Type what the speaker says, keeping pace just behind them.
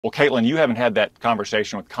Well, Caitlin, you haven't had that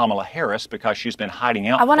conversation with Kamala Harris because she's been hiding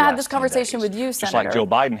out. I want to have this conversation with you, Senator. Just Senator. like Joe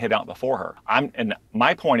Biden hid out before her. And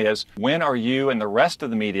my point is, when are you and the rest of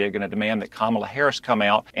the media going to demand that Kamala Harris come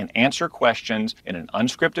out and answer questions in an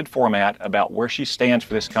unscripted format about where she stands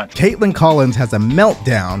for this country? Kaitlan Collins has a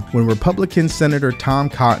meltdown when Republican Senator Tom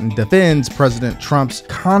Cotton defends President Trump's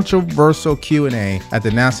controversial Q&A at the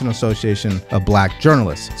National Association of Black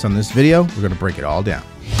Journalists. So in this video, we're going to break it all down.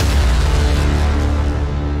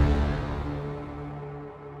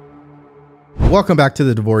 Welcome back to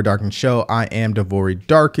the DeVory Darkins Show. I am DeVory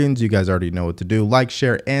Darkins. You guys already know what to do. Like,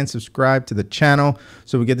 share, and subscribe to the channel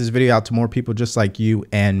so we get this video out to more people just like you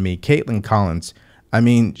and me. Kaitlan Collins, I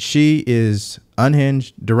mean, she is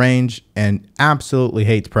unhinged, deranged, and absolutely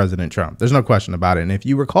hates President Trump. There's no question about it. And if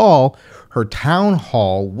you recall her town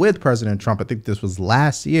hall with President Trump, I think this was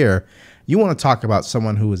last year, you want to talk about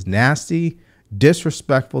someone who was nasty,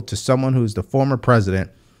 disrespectful to someone who's the former president.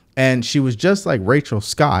 And she was just like Rachel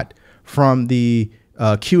Scott from the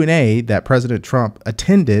Q&A that President Trump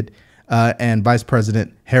attended and Vice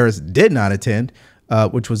President Harris did not attend,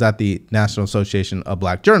 which was at the National Association of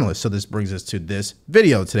Black Journalists. So this brings us to this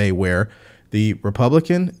video today where the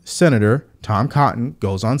Republican Senator Tom Cotton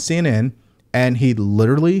goes on CNN and he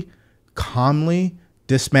literally calmly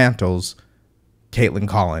dismantles Kaitlan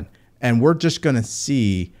Collins. And we're just going to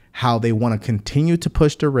see how they want to continue to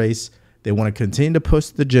push the race. They want to continue to push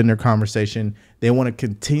the gender conversation. They want to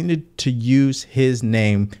continue to use his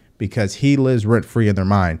name because he lives rent-free in their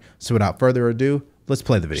mind. So without further ado, let's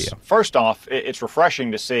play the video. First off, it's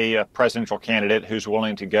refreshing to see a presidential candidate who's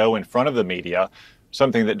willing to go in front of the media,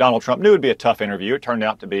 something that Donald Trump knew would be a tough interview. It turned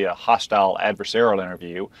out to be a hostile adversarial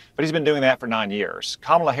interview, but he's been doing that for 9 years.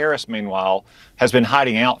 Kamala Harris, meanwhile, has been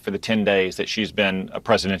hiding out for the 10 days that she's been a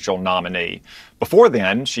presidential nominee. Before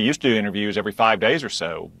then, she used to do interviews every 5 days or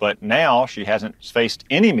so, but now she hasn't faced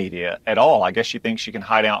any media at all. I guess she thinks she can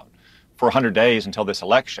hide out for 100 days until this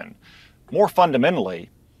election. More fundamentally,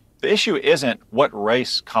 the issue isn't what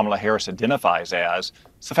race Kamala Harris identifies as.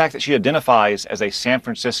 It's the fact that she identifies as a San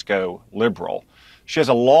Francisco liberal. She has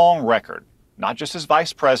a long record, not just as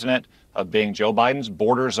vice president, of being Joe Biden's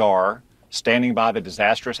border czar, standing by the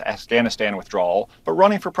disastrous Afghanistan withdrawal, but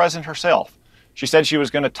running for president herself. She said she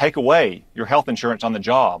was going to take away your health insurance on the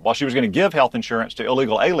job, while she was going to give health insurance to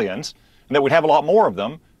illegal aliens, and that we'd have a lot more of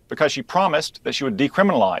them because she promised that she would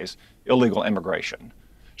decriminalize illegal immigration.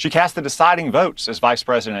 She cast the deciding votes as vice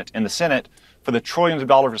president in the Senate for the trillions of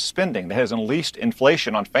dollars of spending that has unleashed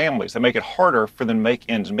inflation on families that make it harder for them to make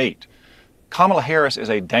ends meet. Kamala Harris is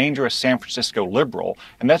a dangerous San Francisco liberal,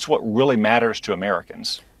 and that's what really matters to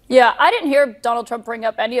Americans. Yeah, I didn't hear Donald Trump bring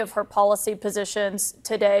up any of her policy positions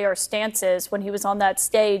today or stances when he was on that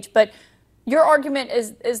stage. But your argument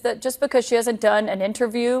is that just because she hasn't done an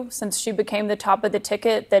interview since she became the top of the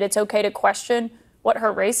ticket, that it's okay to question what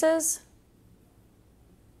her race is?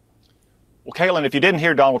 Well, Caitlin, if you didn't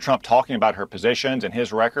hear Donald Trump talking about her positions and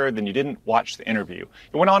his record, then you didn't watch the interview.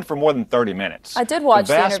 It went on for more than 30 minutes. I did watch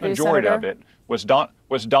the interview, The vast majority of it was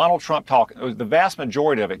Donald Trump talking. The vast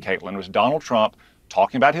majority of it, Caitlin, was Donald Trump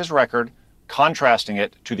talking about his record, contrasting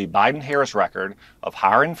it to the Biden-Harris record of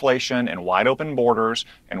higher inflation and wide open borders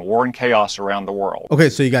and war and chaos around the world. Okay,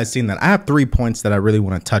 so you guys seen that. I have 3 points that I really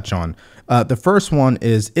want to touch on. The first one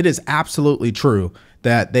is it is absolutely true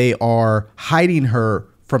that they are hiding her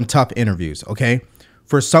from tough interviews, okay?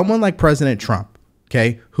 For someone like President Trump,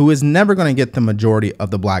 okay, who is never going to get the majority of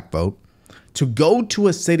the black vote, to go to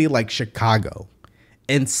a city like Chicago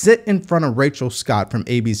and sit in front of Rachel Scott from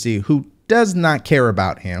ABC, who does not care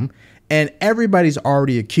about him, and everybody's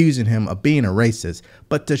already accusing him of being a racist,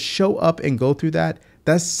 but to show up and go through that,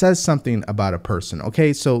 that says something about a person,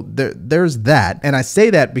 okay? So there's that, and I say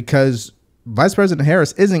that because Vice President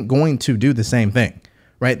Harris isn't going to do the same thing,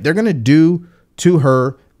 right? They're going to do to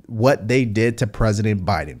her what they did to President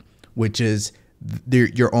Biden, which is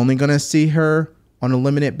you're only going to see her on a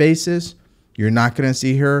limited basis. You're not going to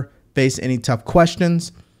see her face any tough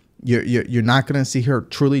questions. You're not going to see her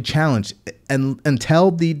truly challenged until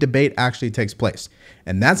the debate actually takes place.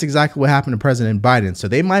 And that's exactly what happened to President Biden. So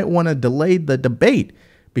they might want to delay the debate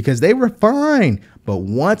because they were fine. But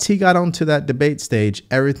once he got onto that debate stage,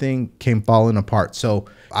 everything came falling apart. So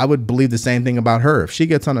I would believe the same thing about her. If she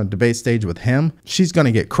gets on a debate stage with him, she's going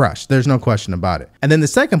to get crushed. There's no question about it. And then the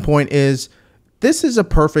second point is this is a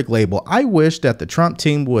perfect label. I wish that the Trump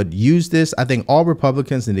team would use this. I think all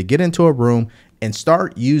Republicans need to get into a room and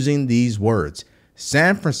start using these words.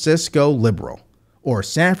 San Francisco liberal or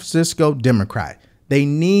San Francisco Democrat. They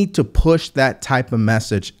need to push that type of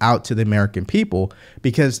message out to the American people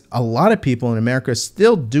because a lot of people in America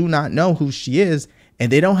still do not know who she is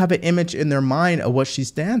and they don't have an image in their mind of what she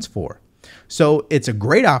stands for. So it's a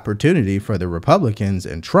great opportunity for the Republicans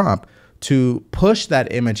and Trump to push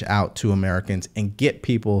that image out to Americans and get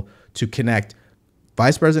people to connect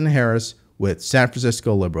Vice President Harris with San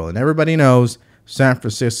Francisco liberal. And everybody knows San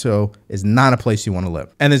Francisco is not a place you want to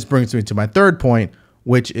live. And this brings me to my third point,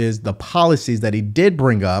 which is the policies that he did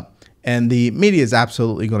bring up. And the media is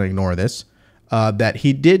absolutely going to ignore this, that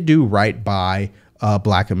he did do right by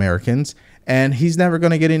Black Americans. And he's never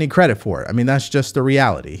going to get any credit for it. I mean, that's just the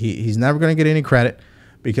reality. He's never going to get any credit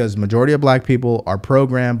because majority of Black people are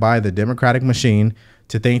programmed by the Democratic machine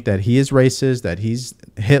to think that he is racist, that he's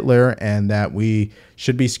Hitler, and that we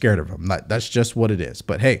should be scared of him. That's just what it is.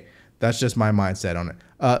 But hey, that's just my mindset on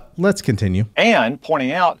it. Let's continue. And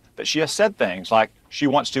pointing out that she has said things like she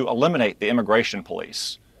wants to eliminate the immigration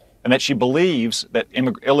police and that she believes that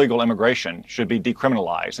illegal immigration should be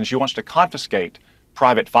decriminalized, and she wants to confiscate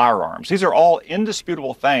private firearms. These are all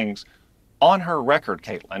indisputable things on her record,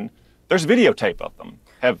 Kaitlan. There's videotape of them.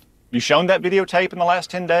 Have you shown that videotape in the last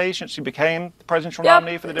 10 days since she became the presidential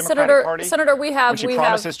nominee for the Democratic Party? Senator, we have. When she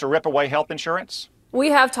promises to rip away health insurance?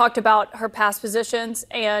 We have talked about her past positions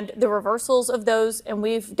and the reversals of those, and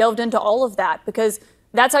we've delved into all of that because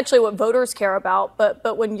that's actually what voters care about.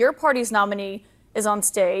 But when your party's nominee is on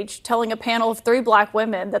stage telling a panel of 3 Black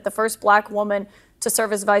women that the first Black woman to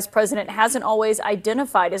serve as vice president hasn't always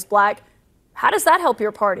identified as Black, how does that help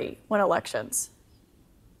your party win elections?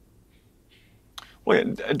 Well,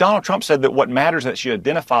 Donald Trump said that what matters is that she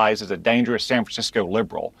identifies as a dangerous San Francisco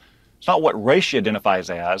liberal. It's not what race she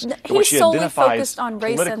identifies as, but what she identifies on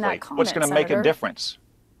race politically. in that comment, what's going to make Senator. a difference?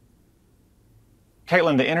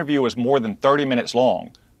 Kaitlan, the interview was more than 30 minutes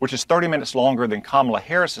long, which is 30 minutes longer than Kamala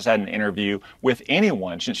Harris has had an interview with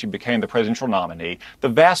anyone since she became the presidential nominee. The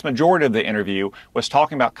vast majority of the interview was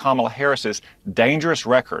talking about Kamala Harris's dangerous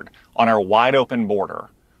record on our wide open border,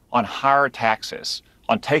 on higher taxes,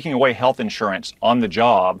 on taking away health insurance on the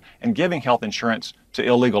job and giving health insurance to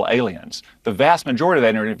illegal aliens. The vast majority of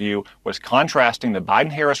that interview was contrasting the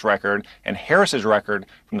Biden-Harris record and Harris's record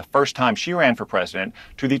from the first time she ran for president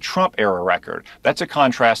to the Trump-era record. That's a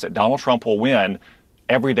contrast that Donald Trump will win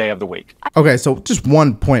every day of the week. Okay, so just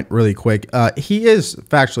one point really quick. He is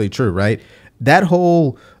factually true, right? That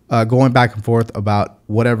whole going back and forth about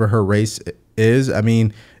whatever her race is, I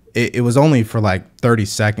mean, it was only for like 30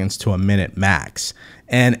 seconds to a minute max.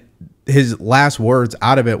 And his last words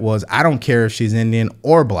out of it was, I don't care if she's Indian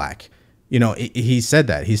or Black. You know, he said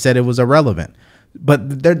that. He said it was irrelevant.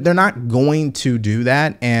 But they're not going to do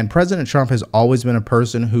that. And President Trump has always been a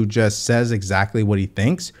person who just says exactly what he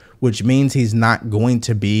thinks, which means he's not going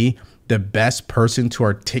to be the best person to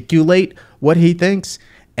articulate what he thinks.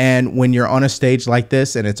 And when you're on a stage like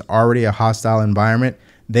this and it's already a hostile environment,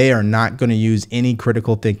 they are not going to use any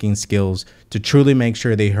critical thinking skills to truly make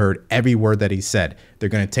sure they heard every word that he said. They're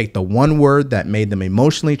going to take the one word that made them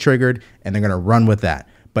emotionally triggered and they're going to run with that.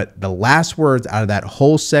 But the last words out of that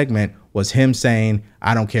whole segment was him saying,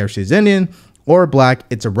 I don't care if she's Indian or Black.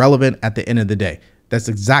 It's irrelevant at the end of the day. That's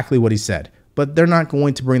exactly what he said. But they're not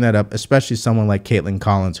going to bring that up, especially someone like Kaitlan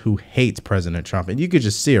Collins, who hates President Trump. And you could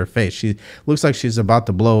just see her face. She looks like she's about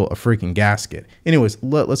to blow a freaking gasket. Anyways,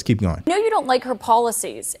 let's keep going. I know you don't like her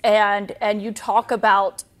policies, and you talk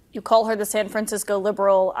about, you call her the San Francisco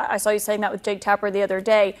liberal. I saw you saying that with Jake Tapper the other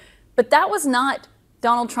day. But that was not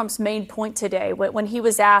Donald Trump's main point today when he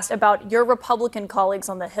was asked about your Republican colleagues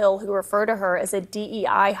on the Hill who refer to her as a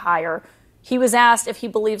DEI hire. He was asked if he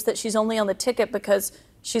believes that she's only on the ticket because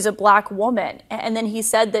she's a Black woman. And then he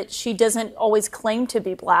said that she doesn't always claim to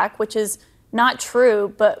be Black, which is not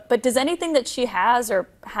true. But does anything that she has or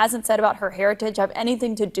hasn't said about her heritage have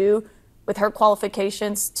anything to do with her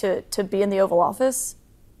qualifications to be in the Oval Office?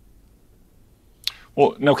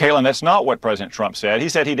 Well, no, Kaitlan, that's not what President Trump said. He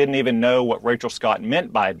said he didn't even know what Rachel Scott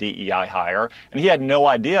meant by a DEI hire, and he had no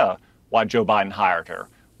idea why Joe Biden hired her.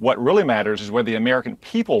 What really matters is whether the American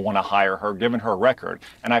people want to hire her, given her record.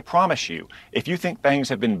 And I promise you, if you think things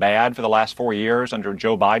have been bad for the last 4 years under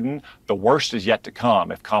Joe Biden, the worst is yet to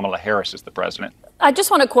come if Kamala Harris is the president. I just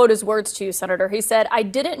want to quote his words to you, Senator. He said, I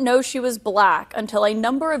didn't know she was Black until a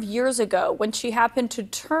number of years ago when she happened to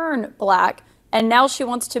turn Black, and now she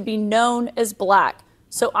wants to be known as Black.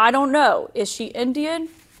 So I don't know, is she Indian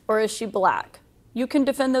or is she Black? You can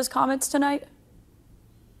defend those comments tonight?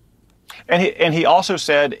 And he also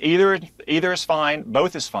said either is fine,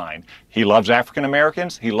 both is fine. He loves African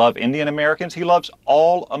Americans, he loves Indian Americans, he loves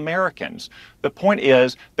all Americans. The point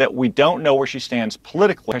is that we don't know where she stands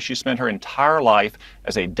politically because she spent her entire life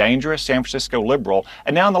as a dangerous San Francisco liberal,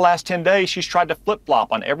 and now in the last 10 days she's tried to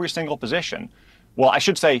flip-flop on every single position. Well, I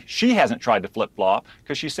should say she hasn't tried to flip-flop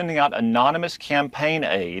because she's sending out anonymous campaign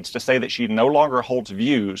aides to say that she no longer holds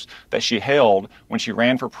views that she held when she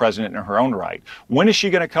ran for president in her own right. When is she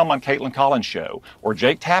going to come on Kaitlan Collins' show or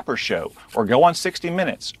Jake Tapper's show or go on 60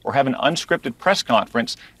 Minutes or have an unscripted press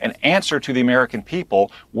conference and answer to the American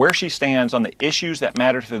people where she stands on the issues that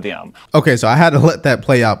matter to them? Okay, so I had to let that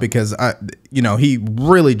play out because he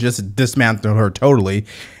really just dismantled her totally.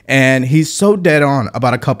 And he's so dead on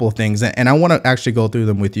about a couple of things. And I want to actually go through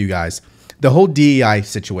them with you guys. The whole DEI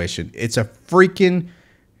situation, it's a freaking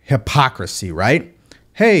hypocrisy, right?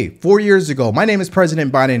 Hey, 4 years ago, my name is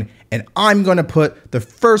President Biden, and I'm going to put the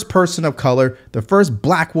first person of color, the first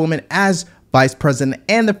black woman as vice president,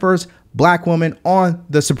 and the first black woman on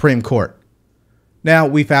the Supreme Court. Now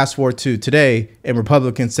we fast forward to today, and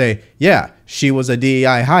Republicans say, yeah, she was a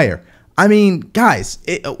DEI hire. I mean, guys,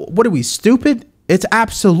 what are we, stupid? It's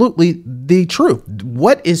absolutely the truth.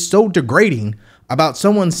 What is so degrading about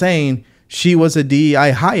someone saying she was a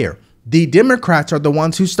DEI hire? The Democrats are the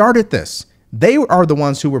ones who started this. They are the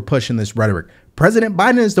ones who were pushing this rhetoric. President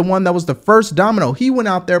Biden is the one that was the first domino. He went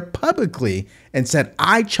out there publicly and said,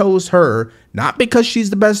 I chose her not because she's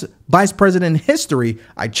the best vice president in history.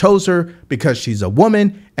 I chose her because she's a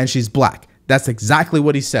woman and she's black. That's exactly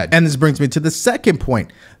what he said. And this brings me to the second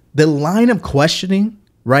point. The line of questioning,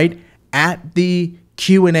 right, at the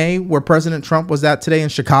Q&A where President Trump was at today in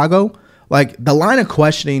Chicago, like the line of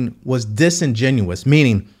questioning was disingenuous,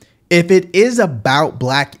 meaning if it is about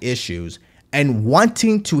black issues and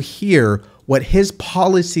wanting to hear what his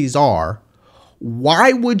policies are,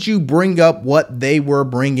 why would you bring up what they were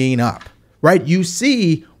bringing up, right? You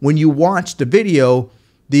see, when you watch the video,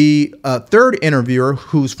 the third interviewer,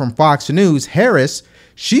 who's from Fox News, Harris,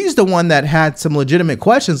 she's the one that had some legitimate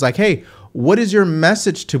questions like, hey, what is your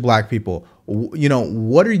message to black people? You know,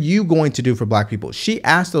 what are you going to do for black people? She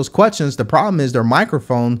asked those questions. The problem is their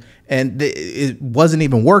microphone and it wasn't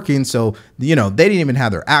even working. So, you know, they didn't even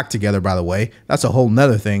have their act together, by the way. That's a whole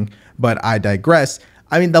nother thing, but I digress.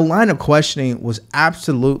 I mean, the line of questioning was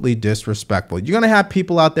absolutely disrespectful. You're going to have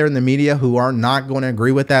people out there in the media who are not going to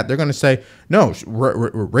agree with that. They're going to say, no,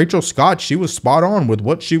 Rachel Scott, she was spot on with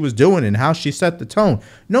what she was doing and how she set the tone.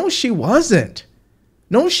 No, she wasn't.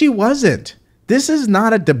 No, she wasn't. This is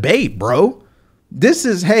not a debate, bro. This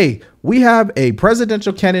is, hey, we have a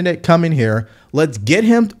presidential candidate coming here. Let's get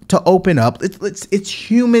him to open up. It's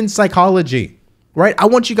human psychology, right? I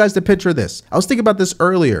want you guys to picture this. I was thinking about this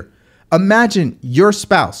earlier. Imagine your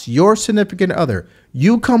spouse, your significant other,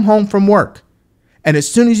 you come home from work, and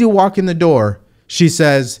as soon as you walk in the door, she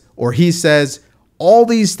says, or he says, all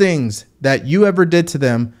these things that you ever did to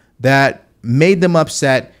them that made them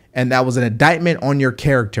upset, and that was an indictment on your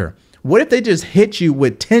character. What if they just hit you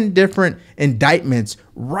with 10 different indictments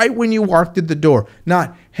right when you walk through the door?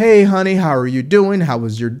 Not, hey, honey, how are you doing? How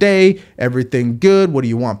was your day? Everything good? What do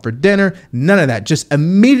you want for dinner? None of that. Just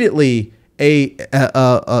immediately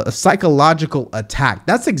a psychological attack.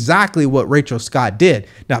 That's exactly what Rachel Scott did.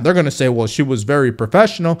 Now, they're going to say, well, she was very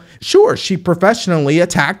professional. Sure, she professionally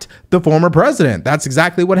attacked the former president. That's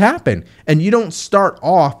exactly what happened. And you don't start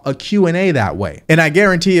off a Q&A that way. And I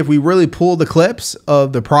guarantee if we really pull the clips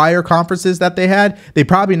of the prior conferences that they had, they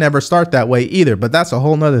probably never start that way either. But that's a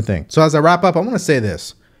whole nother thing. So as I wrap up, I want to say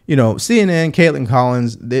this. You know, CNN, Kaitlan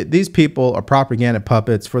Collins, these people are propaganda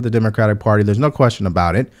puppets for the Democratic Party. There's no question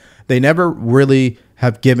about it. They never really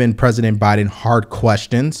have given President Biden hard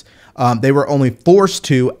questions. They were only forced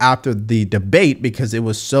to after the debate because it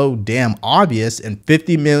was so damn obvious and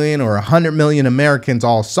 50 million or 100 million Americans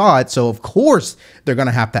all saw it. So, of course, they're going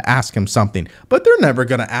to have to ask him something. But they're never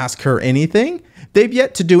going to ask her anything. They've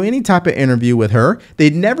yet to do any type of interview with her. They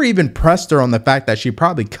never even pressed her on the fact that she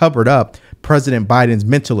probably covered up President Biden's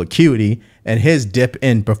mental acuity and his dip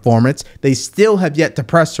in performance. They still have yet to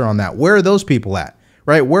press her on that. Where are those people at?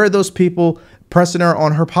 Right? Where are those people pressing her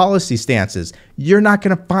on her policy stances? You're not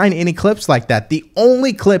going to find any clips like that. The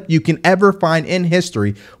only clip you can ever find in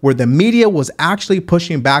history where the media was actually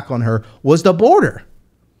pushing back on her was the border.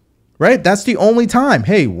 Right? That's the only time.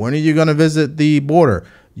 Hey, when are you going to visit the border?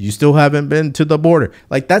 You still haven't been to the border.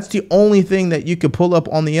 Like, that's the only thing that you could pull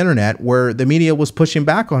up on the internet where the media was pushing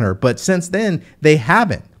back on her. But since then, they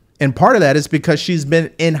haven't. And part of that is because she's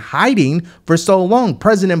been in hiding for so long.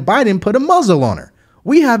 President Biden put a muzzle on her.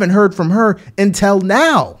 We haven't heard from her until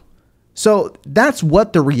now. So that's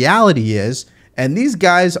what the reality is. And these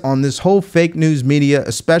guys on this whole fake news media,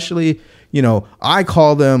 especially, you know, I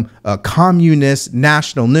call them communist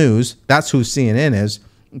national news. That's who CNN is.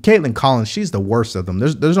 Kaitlan Collins, she's the worst of them.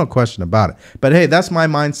 There's no question about it. But hey, that's my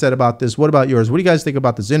mindset about this. What about yours? What do you guys think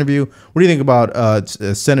about this interview? What do you think about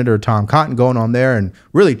Senator Tom Cotton going on there and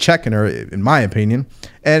really checking her, in my opinion?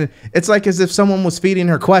 And it's like as if someone was feeding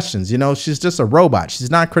her questions. You know, she's just a robot.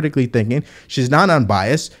 She's not critically thinking. She's not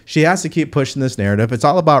unbiased. She has to keep pushing this narrative. It's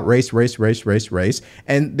all about race, race, race, race, race.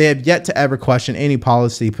 And they have yet to ever question any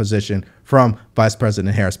policy position from Vice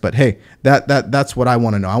President Harris. But hey, that's what I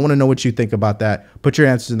want to know. I want to know what you think about that. Put your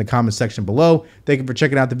answers in the comment section below. Thank you for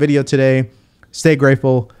checking out the video today. Stay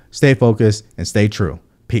grateful, stay focused, and stay true.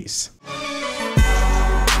 Peace.